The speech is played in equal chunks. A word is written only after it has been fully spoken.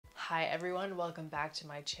Hi everyone, welcome back to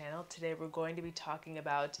my channel. Today we're going to be talking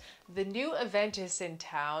about the new Aventus in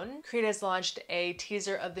town. Creed has launched a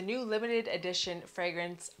teaser of the new limited edition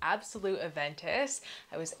fragrance ABSOLU AVENTUS.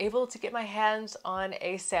 I was able to get my hands on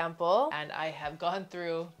a sample and I have gone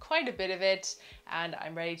through quite a bit of it, and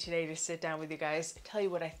I'm ready today to sit down with you guys, tell you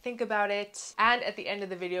what I think about it. And at the end of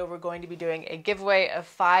the video, we're going to be doing a giveaway of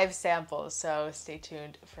 5 samples, so stay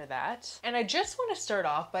tuned for that. And I just want to start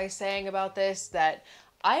off by saying about this that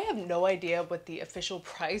I have no idea what the official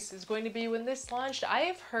price is going to be when this launched. I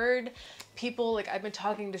have heard people, I've been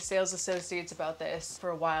talking to sales associates about this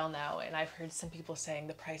for a while now, and I've heard some people saying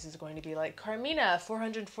the price is going to be like Carmina,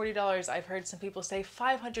 $440. I've heard some people say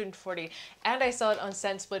 $540, and I saw it on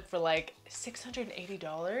ScentSplit for like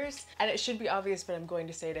 $680. And it should be obvious, but I'm going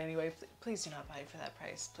to say it anyway. Please do not buy it for that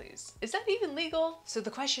price, please. Is that even legal? So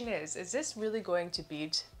the question is this really going to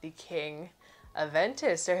beat the King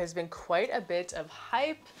Aventus? There has been quite a bit of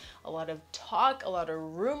hype, a lot of talk, a lot of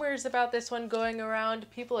rumors about this one going around.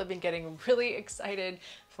 People have been getting really excited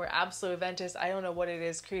for ABSOLU AVENTUS. I don't know what it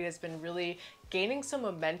is. Creed has been really gaining some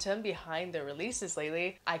momentum behind the releases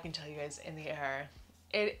lately. I can tell you guys, in the air,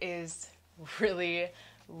 it is really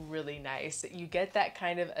nice. You get that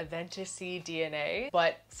kind of Aventus-y DNA,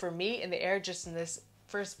 but for me, in the air, just in this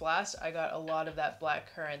first blast, I got a lot of that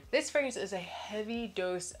black currant. This fragrance is a heavy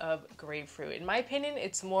dose of grapefruit. In my opinion,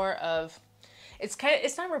 it's more of,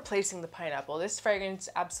 it's not replacing the pineapple. This fragrance,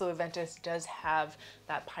 ABSOLU AVENTUS, does have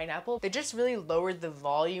that pineapple. They just really lowered the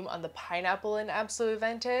volume on the pineapple in ABSOLU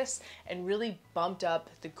AVENTUS and really bumped up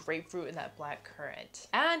the grapefruit and that black currant.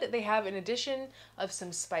 And they have an addition of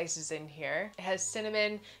some spices in here. It has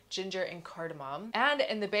cinnamon, ginger, and cardamom. And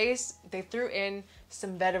in the base, they threw in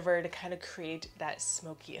some vetiver to kind of create that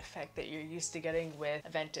smoky effect that you're used to getting with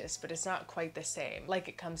Aventus, but it's not quite the same. Like,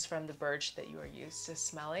 it comes from the birch that you are used to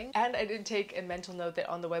smelling. And I did take a mental note that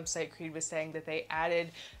on the website, Creed was saying that they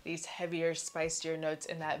added these heavier, spicier notes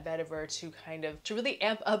in that vetiver to really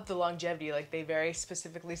amp up the longevity. Like, they very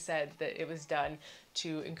specifically said that it was done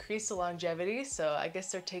to increase the longevity, so I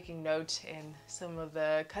guess they're taking note in some of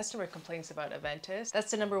the customer complaints about Aventus.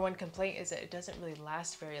 That's the number one complaint, is that it doesn't really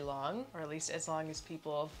last very long, or at least as long as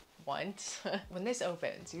people want. When this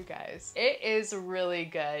opens, you guys, it is really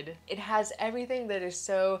good. It has everything that is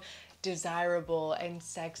so desirable and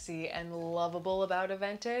sexy and lovable about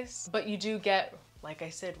Aventus, but you do get, like I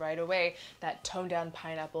said right away, that toned down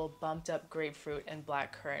pineapple, bumped up grapefruit, and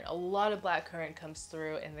black currant. A lot of black currant comes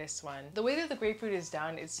through in this one. The way that the grapefruit is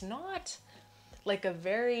done, it's not like a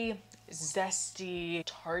very zesty,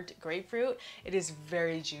 tart grapefruit. It is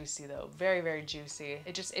very juicy though, very juicy.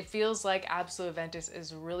 It feels like ABSOLU AVENTUS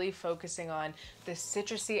is really focusing on the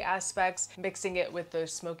citrusy aspects, mixing it with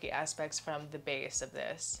those smoky aspects from the base of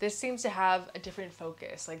this. This seems to have a different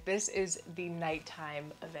focus. Like, this is the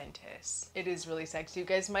nighttime Aventus. It is really sexy. You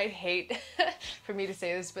guys might hate for me to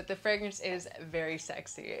say this, but the fragrance is very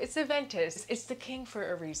sexy. It's Aventus. It's the king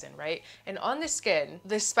for a reason, right? And on the skin,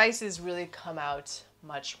 the spices really come out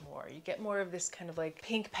much more. You get more of this kind of like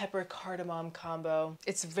pink pepper cardamom combo.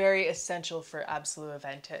 It's very essential for ABSOLU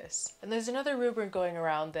AVENTUS. And there's another rumor going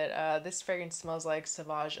around that this fragrance smells like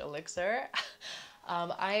Sauvage Elixir.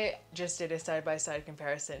 I just did a side-by-side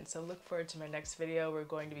comparison, so look forward to my next video. We're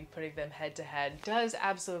going to be putting them head to head. Does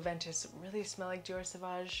ABSOLU AVENTUS really smell like Dior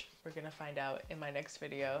Sauvage? We're gonna find out in my next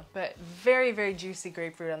video. But very juicy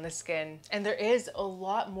grapefruit on the skin. And there is a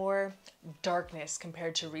lot more darkness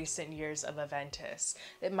compared to recent years of Aventus.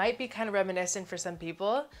 It might be kind of reminiscent for some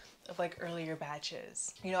people of like earlier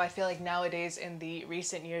batches. You know, I feel like nowadays in the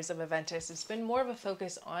recent years of Aventus, it's been more of a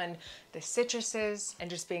focus on the citruses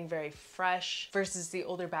and just being very fresh versus the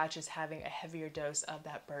older batches having a heavier dose of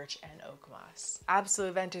that birch and oak moss. ABSOLU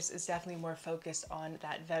AVENTUS is definitely more focused on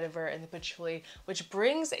that vetiver and the patchouli, which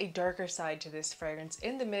brings a darker side to this fragrance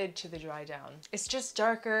in the mid to the dry down. It's just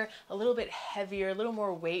darker, a little bit heavier, a little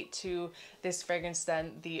more weight to this fragrance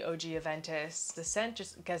than the OG Aventus. The scent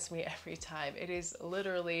just gets me every time. It is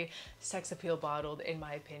literally sex appeal bottled, in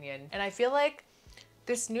my opinion. And I feel like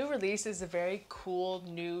this new release is a very cool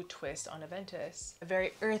new twist on Aventus. A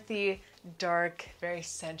very earthy, dark, very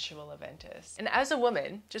sensual Aventus. And as a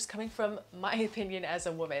woman, just coming from my opinion as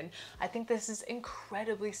a woman, I think this is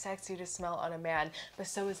incredibly sexy to smell on a man, but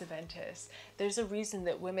so is Aventus. There's a reason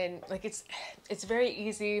that women, like, it's very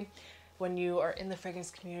easy when you are in the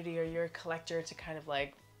fragrance community or you're a collector to kind of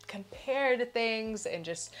like compare to things and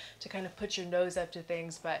just to kind of put your nose up to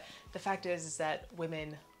things, but the fact is that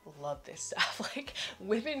women love this stuff. Like,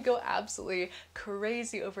 women go absolutely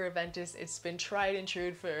crazy over Aventus. It's been tried and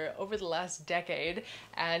true for over the last decade,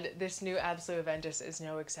 and this new Absolu Aventus is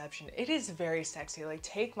no exception. It is very sexy. Like,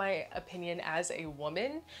 take my opinion as a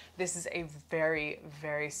woman, this is a very,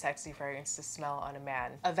 very sexy fragrance to smell on a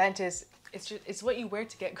man. Aventus, it's what you wear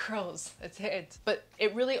to get girls. That's it. But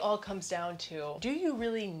it really all comes down to, do you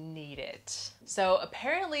really need it? So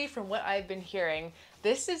apparently, from what I've been hearing,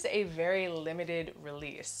 this is a very limited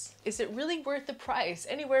release. Is it really worth the price?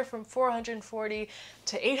 Anywhere from $440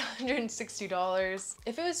 to $860.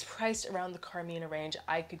 If it was priced around the Carmina range,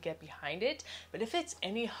 I could get behind it. But if it's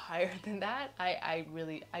any higher than that, I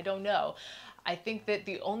don't know. I think that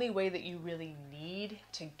the only way that you really need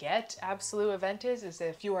to get Absolu Aventus is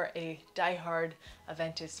if you are a diehard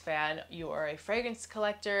Aventus fan, you are a fragrance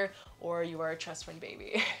collector, or you are a trust fund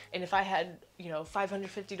baby. And if I had, you know,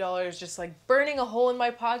 $550 just like burning a hole in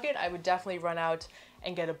my pocket, I would definitely run out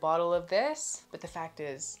and get a bottle of this. But the fact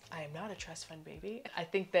is, I am not a trust fund baby. I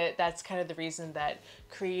think that that's kind of the reason that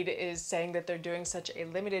Creed is saying that they're doing such a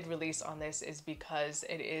limited release on this, is because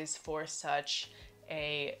it is for such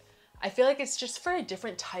a, I feel like it's just for a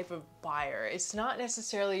different type of buyer. It's not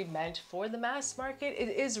necessarily meant for the mass market. It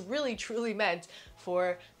is really truly meant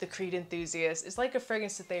for the Creed enthusiasts. It's like a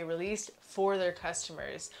fragrance that they released for their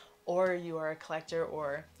customers. Or you are a collector,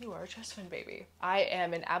 or you are a trust fund baby. I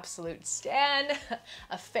am an absolute stan,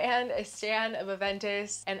 a stan of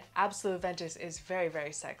Aventus, and Absolu Aventus is very,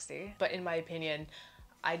 very sexy. But in my opinion,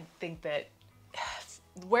 I think that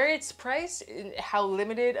where it's priced, how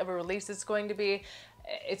limited of a release it's going to be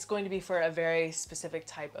for a very specific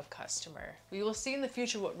type of customer. We will see in the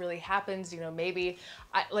future what really happens. You know, maybe,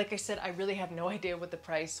 like I said, I really have no idea what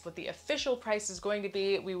the official price is going to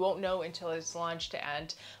be. We won't know until it's launched,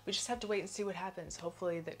 and we just have to wait and see what happens.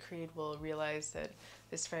 Hopefully that Creed will realize that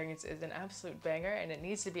this fragrance is an absolute banger and it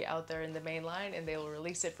needs to be out there in the main line, and they will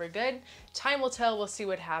release it for good. Time will tell, we'll see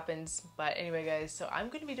what happens. But anyway guys, so I'm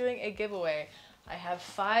going to be doing a giveaway. I have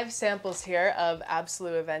 5 samples here of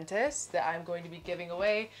Absolu Aventus that I'm going to be giving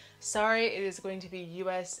away. Sorry, it is going to be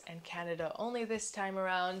US and Canada only this time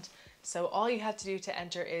around. So all you have to do to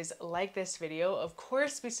enter is like this video, of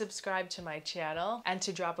course be subscribed to my channel, and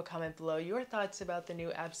to drop a comment below your thoughts about the new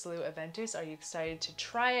Absolu Aventus. Are you excited to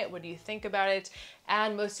try it? What do you think about it?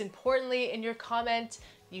 And most importantly, in your comment,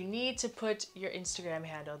 you need to put your Instagram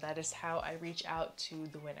handle. That is how I reach out to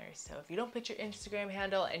the winners. So if you don't put your Instagram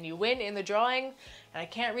handle and you win in the drawing and I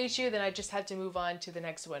can't reach you, then I just have to move on to the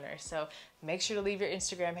next winner. So make sure to leave your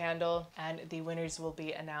Instagram handle, and the winners will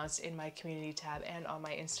be announced in my community tab and on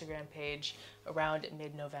my Instagram page around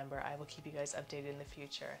mid-November. I will keep you guys updated in the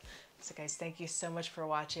future. So guys, thank you so much for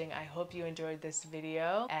watching. I hope you enjoyed this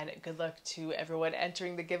video, and good luck to everyone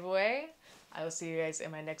entering the giveaway. I will see you guys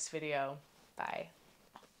in my next video. Bye.